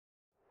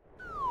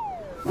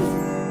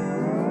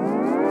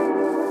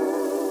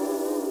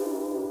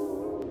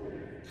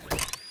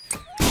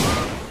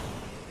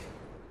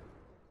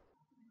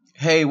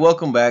Hey,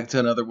 welcome back to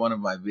another one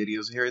of my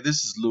videos here.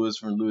 This is Lewis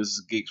from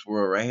Lewis's Geeks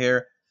World right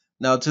here.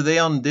 Now today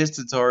on this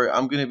tutorial,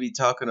 I'm going to be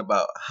talking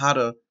about how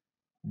to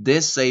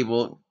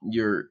disable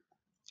your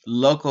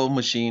local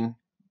machine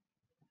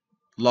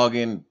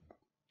login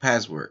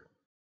password.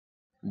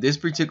 This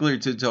particular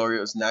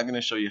tutorial is not going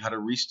to show you how to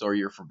restore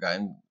your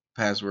forgotten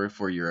password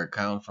for your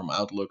account from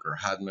Outlook or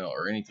Hotmail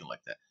or anything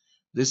like that.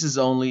 This is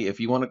only if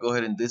you want to go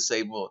ahead and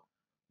disable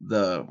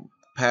the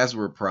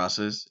password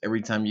process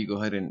every time you go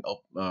ahead and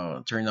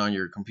turn on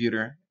your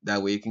computer.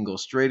 That way it can go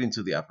straight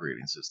into the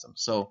operating system.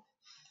 So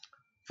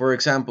for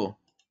example,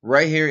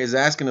 right here is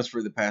asking us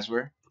for the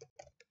password.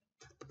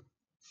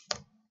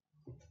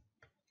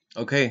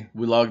 Okay,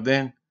 we logged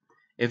in.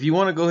 If you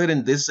want to go ahead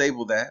and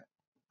disable that,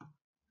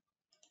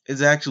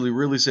 it's actually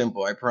really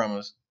simple, I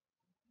promise.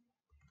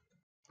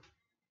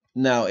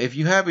 Now, if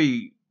you have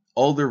a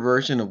older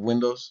version of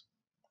Windows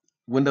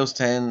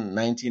 10,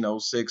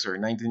 1906 or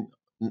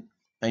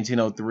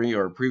 1903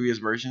 or previous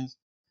versions,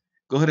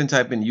 go ahead and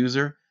type in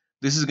user.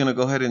 This is going to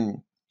go ahead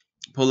and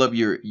pull up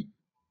your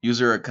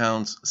user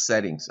account's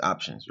settings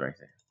options right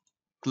there.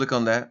 Click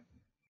on that.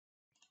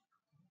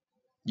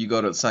 You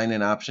go to sign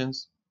in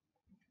options.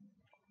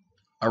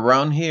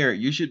 Around here,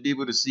 you should be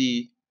able to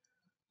see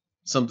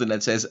something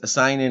that says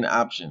sign in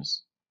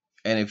options.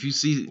 And if you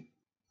see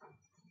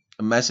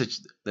a message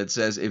that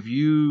says if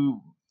you've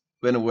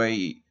been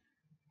away,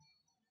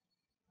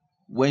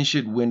 when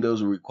should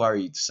Windows require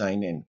you to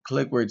sign in?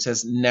 Click where it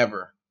says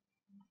never.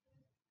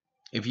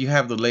 If you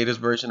have the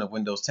latest version of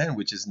Windows 10,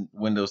 which is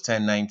Windows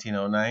 10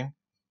 1909,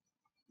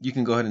 you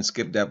can go ahead and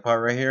skip that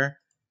part right here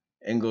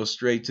and go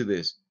straight to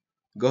this.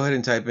 Go ahead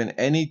and type in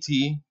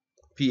netplwiz,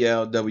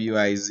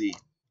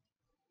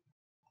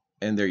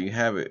 and there you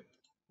have it.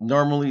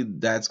 Normally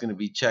that's going to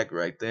be checked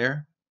right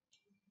there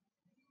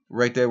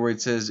where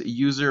it says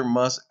user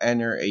must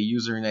enter a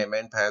username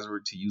and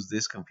password to use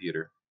this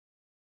computer.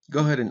 Go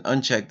ahead and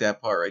uncheck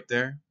that part right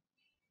there.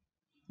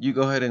 You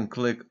go ahead and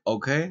click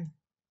OK.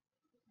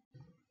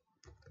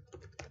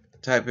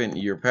 Type in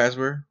your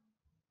password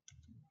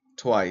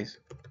twice,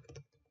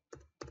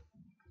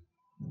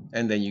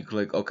 and then you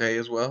click OK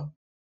as well.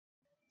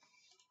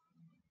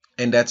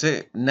 And that's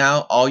it.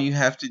 Now all you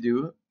have to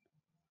do,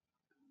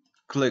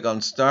 click on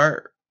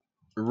start,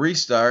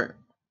 restart,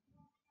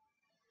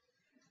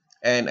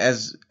 and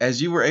as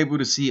you were able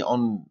to see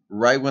on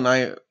right when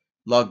I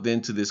logged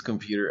into this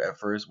computer at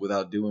first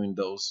without doing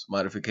those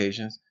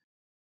modifications,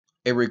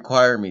 it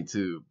required me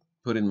to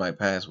put in my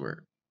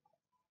password.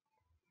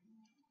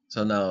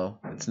 So now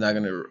it's not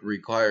going to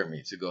require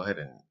me to go ahead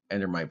and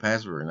enter my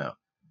password now.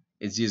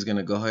 It's just going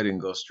to go ahead and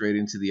go straight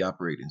into the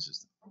operating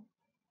system.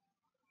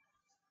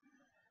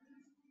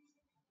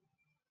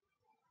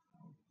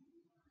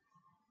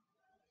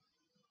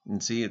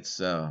 And see,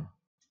 it's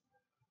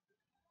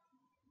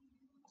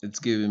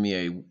giving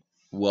me a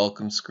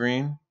welcome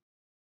screen.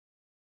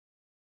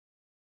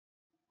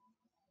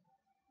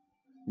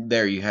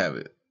 There you have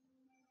it.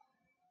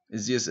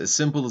 It's just as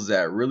simple as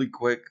that, really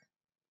quick.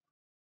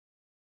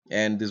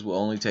 And this will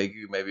only take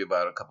you maybe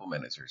about a couple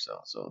minutes or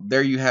so. So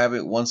there you have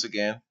it. Once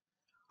again,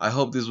 I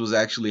hope this was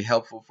actually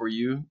helpful for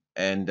you,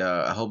 and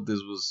I hope this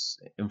was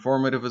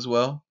informative as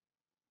well.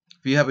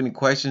 If you have any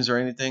questions or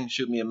anything,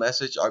 shoot me a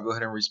message. I'll go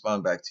ahead and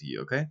respond back to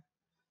you, okay?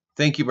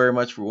 Thank you very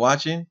much for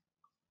watching,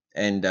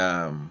 and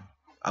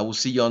I will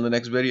see you on the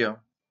next video.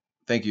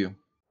 Thank you.